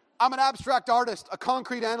 I'm an abstract artist, a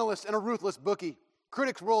concrete analyst, and a ruthless bookie.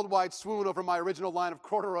 Critics worldwide swoon over my original line of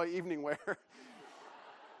corduroy evening wear.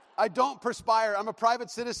 I don't perspire. I'm a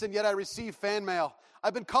private citizen, yet I receive fan mail.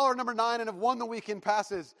 I've been caller number 9 and have won the weekend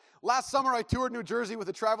passes. Last summer, I toured New Jersey with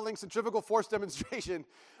a traveling centrifugal force demonstration.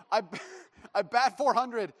 I bat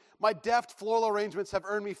 400. My deft floral arrangements have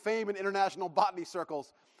earned me fame in international botany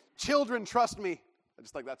circles. Children trust me. I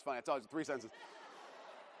just think that's funny. It's always 3 sentences.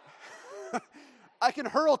 I can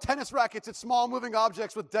hurl tennis rackets at small moving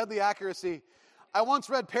objects with deadly accuracy. I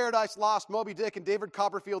once read Paradise Lost, Moby Dick, and David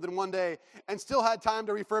Copperfield in one day and still had time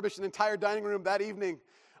to refurbish an entire dining room that evening.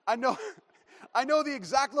 I know the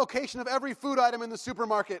exact location of every food item in the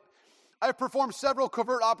supermarket. I've performed several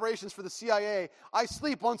covert operations for the CIA. I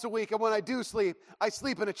sleep once a week, and when I do sleep, I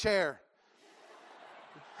sleep in a chair.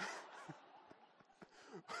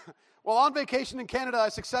 While on vacation in Canada, I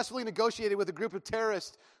successfully negotiated with a group of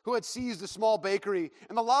terrorists who had seized a small bakery,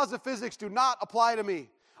 and the laws of physics do not apply to me.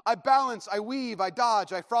 I balance, I weave, I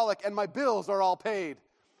dodge, I frolic, and my bills are all paid.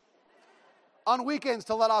 On weekends,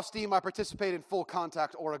 to let off steam, I participate in full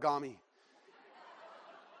contact origami.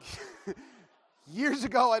 Years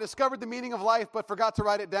ago, I discovered the meaning of life but forgot to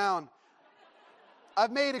write it down.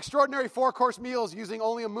 I've made extraordinary 4-course meals using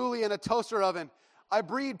only a moulie and a toaster oven. I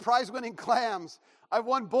breed prize-winning clams. I've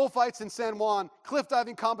won bullfights in San Juan, cliff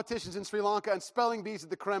diving competitions in Sri Lanka, and spelling bees at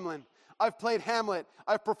the Kremlin. I've played Hamlet.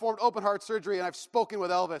 I've performed open-heart surgery, and I've spoken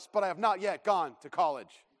with Elvis, but I have not yet gone to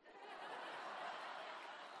college.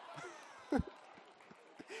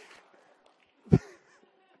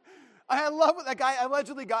 I love what that guy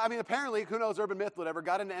allegedly got. Apparently, who knows, urban myth, whatever,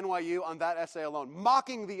 got into NYU on that essay alone,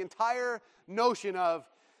 mocking the entire notion of,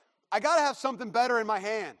 I got to have something better in my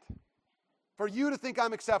hand for you to think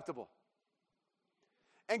I'm acceptable.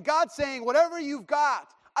 And God's saying, whatever you've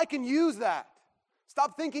got, I can use that.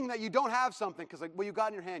 Stop thinking that you don't have something, because what you got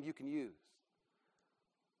in your hand, you can use.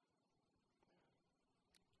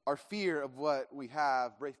 Our fear of what we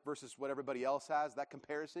have versus what everybody else has, that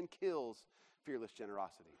comparison kills fearless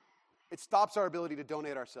generosity. It stops our ability to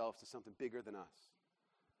donate ourselves to something bigger than us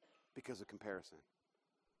because of comparison.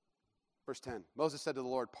 Verse 10, Moses said to the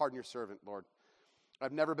Lord, pardon your servant, Lord.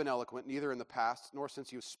 I've never been eloquent, neither in the past, nor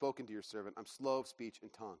since you have spoken to your servant. I'm slow of speech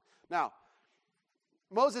and tongue. Now,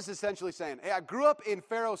 Moses is essentially saying, hey, I grew up in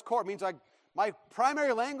Pharaoh's court. It means my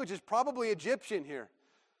primary language is probably Egyptian here.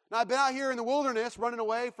 Now, I've been out here in the wilderness running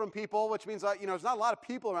away from people, which means, there's not a lot of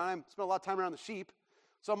people around. I spent a lot of time around the sheep.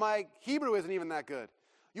 So my Hebrew isn't even that good.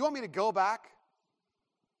 You want me to go back,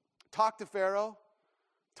 talk to Pharaoh,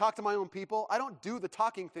 talk to my own people? I don't do the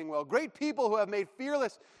talking thing well. Great people who have made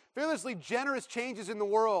fearlessly generous changes in the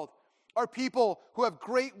world are people who have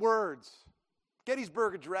great words.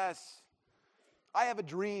 Gettysburg Address. I have a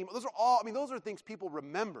dream. Those are things people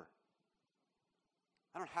remember.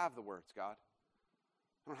 I don't have the words, God.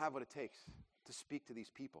 I don't have what it takes to speak to these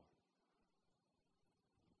people.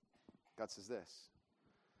 God says this,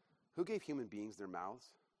 who gave human beings their mouths?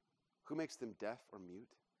 Who makes them deaf or mute?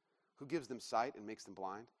 Who gives them sight and makes them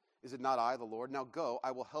blind? Is it not I, the Lord? Now go,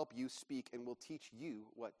 I will help you speak and will teach you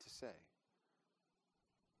what to say.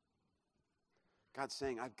 God's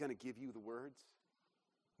saying, I'm going to give you the words.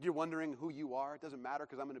 You're wondering who you are. It doesn't matter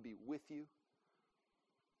because I'm going to be with you.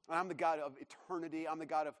 And I'm the God of eternity. I'm the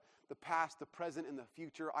God of the past, the present, and the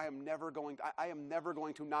future. I am never going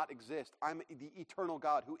to not exist. I'm the eternal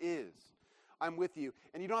God who is. I'm with you.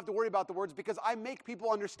 And you don't have to worry about the words because I make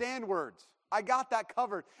people understand words. I got that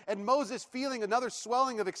covered. And Moses, feeling another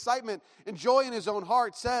swelling of excitement and joy in his own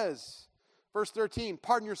heart, says, verse 13,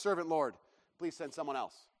 pardon your servant, Lord. Please send someone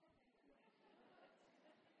else.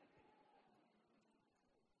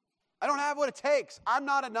 I don't have what it takes. I'm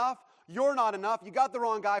not enough. You're not enough. You got the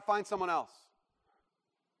wrong guy. Find someone else.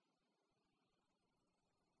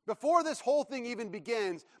 Before this whole thing even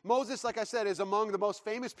begins, Moses, like I said, is among the most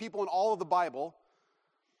famous people in all of the Bible.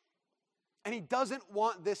 And he doesn't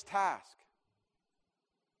want this task.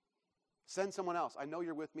 Send someone else. I know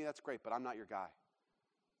you're with me. That's great, but I'm not your guy.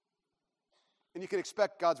 And you can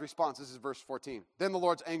expect God's response. This is verse 14. Then the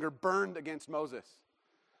Lord's anger burned against Moses.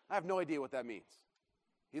 I have no idea what that means.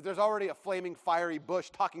 There's already a flaming, fiery bush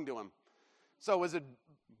talking to him. So is it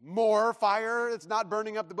more fire that's not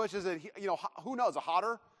burning up the bush? Is it, who knows,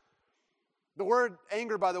 hotter? The word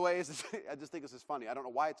anger, by the way, I just think this is funny. I don't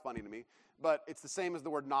know why it's funny to me, but it's the same as the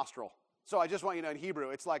word nostril. So I just want you to know in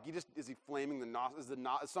Hebrew, it's like, is he flaming the nostrils?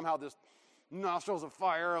 Somehow this nostrils of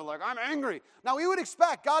fire, like, I'm angry. Now we would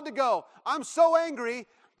expect God to go, I'm so angry,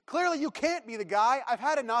 clearly you can't be the guy. I've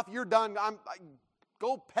had enough, you're done.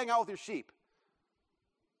 Go hang out with your sheep.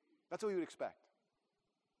 That's what we would expect.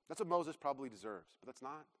 That's what Moses probably deserves, but that's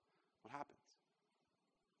not what happens.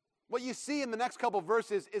 What you see in the next couple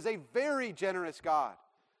verses is a very generous God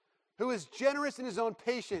who is generous in his own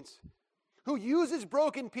patience, who uses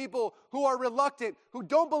broken people who are reluctant, who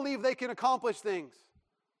don't believe they can accomplish things.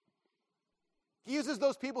 He uses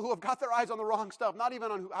those people who have got their eyes on the wrong stuff, not even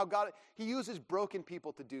on how God, he uses broken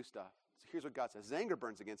people to do stuff. So here's what God says. His anger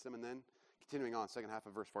burns against them, and then continuing on, second half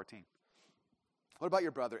of verse 14. What about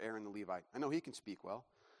your brother Aaron the Levite? I know he can speak well.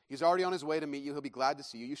 He's already on his way to meet you. He'll be glad to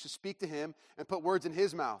see you. You should speak to him and put words in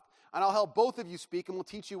his mouth. And I'll help both of you speak and will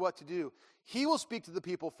teach you what to do. He will speak to the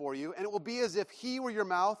people for you, and it will be as if he were your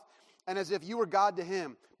mouth and as if you were God to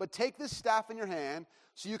him. But take this staff in your hand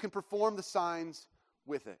so you can perform the signs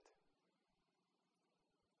with it.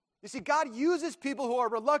 You see, God uses people who are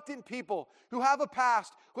reluctant people, who have a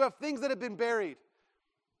past, who have things that have been buried.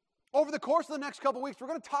 Over the course of the next couple weeks, we're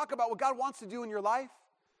going to talk about what God wants to do in your life.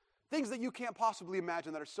 Things that you can't possibly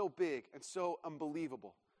imagine that are so big and so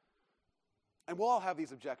unbelievable. And we'll all have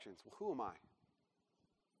these objections. Well, who am I?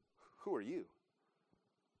 Who are you?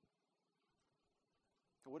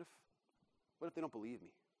 What if they don't believe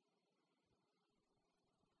me?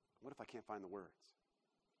 What if I can't find the words?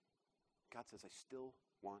 God says, I still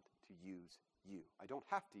want to use you. I don't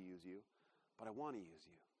have to use you. but I want to use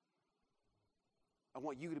you. I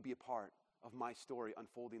want you to be a part of my story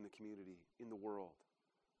unfolding in the community, in the world.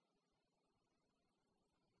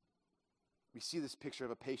 We see this picture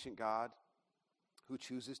of a patient God who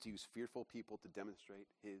chooses to use fearful people to demonstrate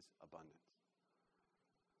his abundance.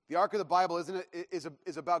 The arc of the Bible, isn't it,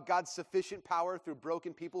 is about God's sufficient power through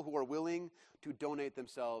broken people who are willing to donate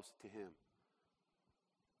themselves to him.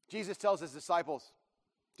 Jesus tells his disciples,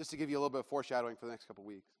 just to give you a little bit of foreshadowing for the next couple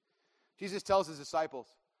weeks, Jesus tells his disciples,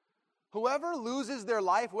 whoever loses their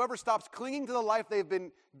life, whoever stops clinging to the life they've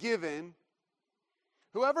been given,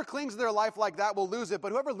 whoever clings to their life like that will lose it.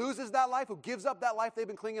 But whoever loses that life, who gives up that life they've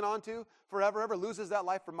been clinging on to forever, whoever loses that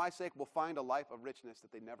life for my sake will find a life of richness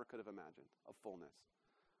that they never could have imagined, of fullness.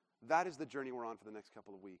 That is the journey we're on for the next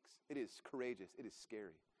couple of weeks. It is courageous. It is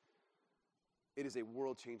scary. It is a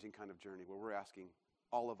world-changing kind of journey where we're asking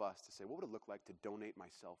all of us to say, what would it look like to donate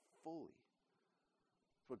myself fully?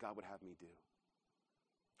 That's what God would have me do.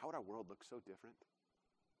 How would our world look so different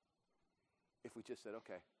if we just said,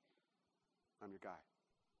 okay, I'm your guy.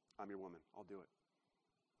 I'm your woman. I'll do it.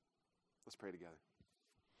 Let's pray together.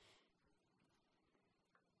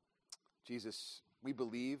 Jesus, we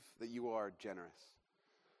believe that you are generous.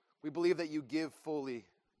 We believe that you give fully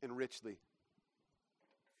and richly.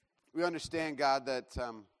 We understand, God, that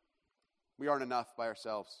we aren't enough by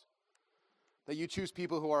ourselves. That you choose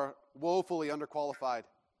people who are woefully underqualified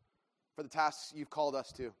for the tasks you've called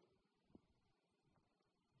us to.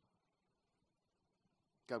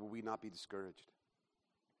 God, will we not be discouraged?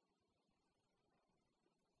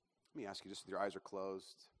 Let me ask you, just with your eyes are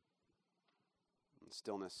closed, in the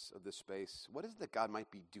stillness of this space, what is it that God might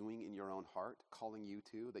be doing in your own heart, calling you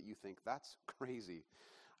to, that you think, that's crazy?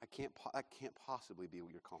 That can't possibly be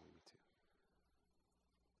what you're calling me to.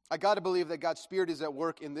 I got to believe that God's Spirit is at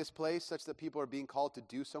work in this place such that people are being called to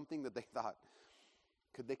do something that they thought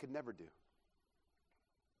they could never do.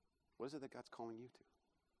 What is it that God's calling you to?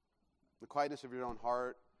 The quietness of your own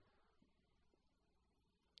heart.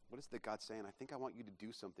 What is it that God's saying? I think I want you to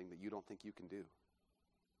do something that you don't think you can do.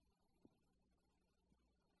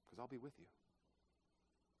 Because I'll be with you.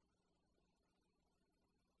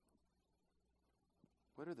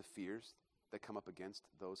 What are the fears that come up against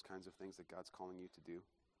those kinds of things that God's calling you to do?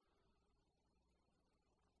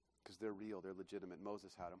 Because they're real, they're legitimate.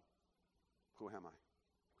 Moses had them. Who am I?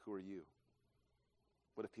 Who are you?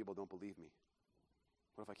 What if people don't believe me?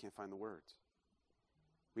 What if I can't find the words?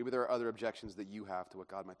 Maybe there are other objections that you have to what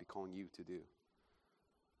God might be calling you to do.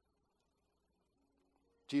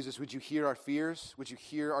 Jesus, would you hear our fears? Would you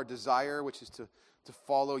hear our desire, which is to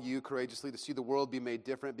follow you courageously, to see the world be made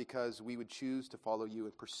different because we would choose to follow you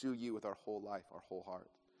and pursue you with our whole life, our whole heart?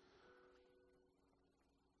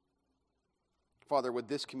 Father, would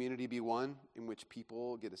this community be one in which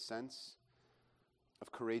people get a sense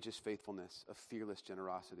of courageous faithfulness, of fearless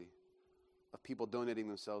generosity, of people donating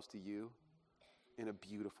themselves to you in a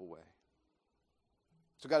beautiful way?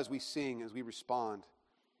 So God, as we sing, as we respond,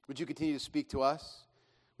 would you continue to speak to us?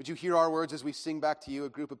 Would you hear our words as we sing back to you, a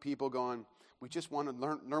group of people going, we just want to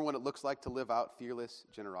learn what it looks like to live out fearless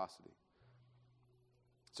generosity.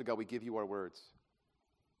 So God, we give you our words.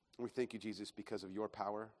 And we thank you, Jesus, because of your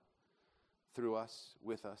power through us,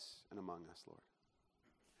 with us, and among us, Lord.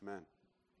 Amen.